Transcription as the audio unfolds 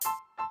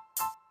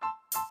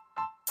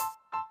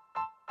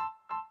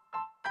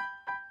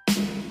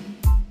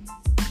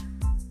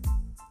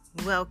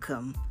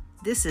Welcome.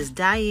 This is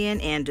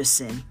Diane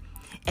Anderson,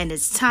 and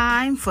it's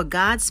time for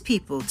God's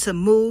people to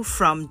move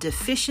from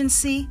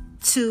deficiency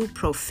to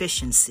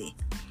proficiency.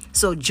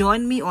 So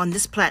join me on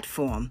this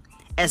platform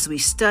as we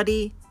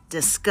study,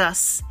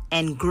 discuss,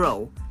 and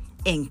grow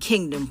in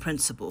kingdom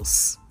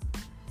principles.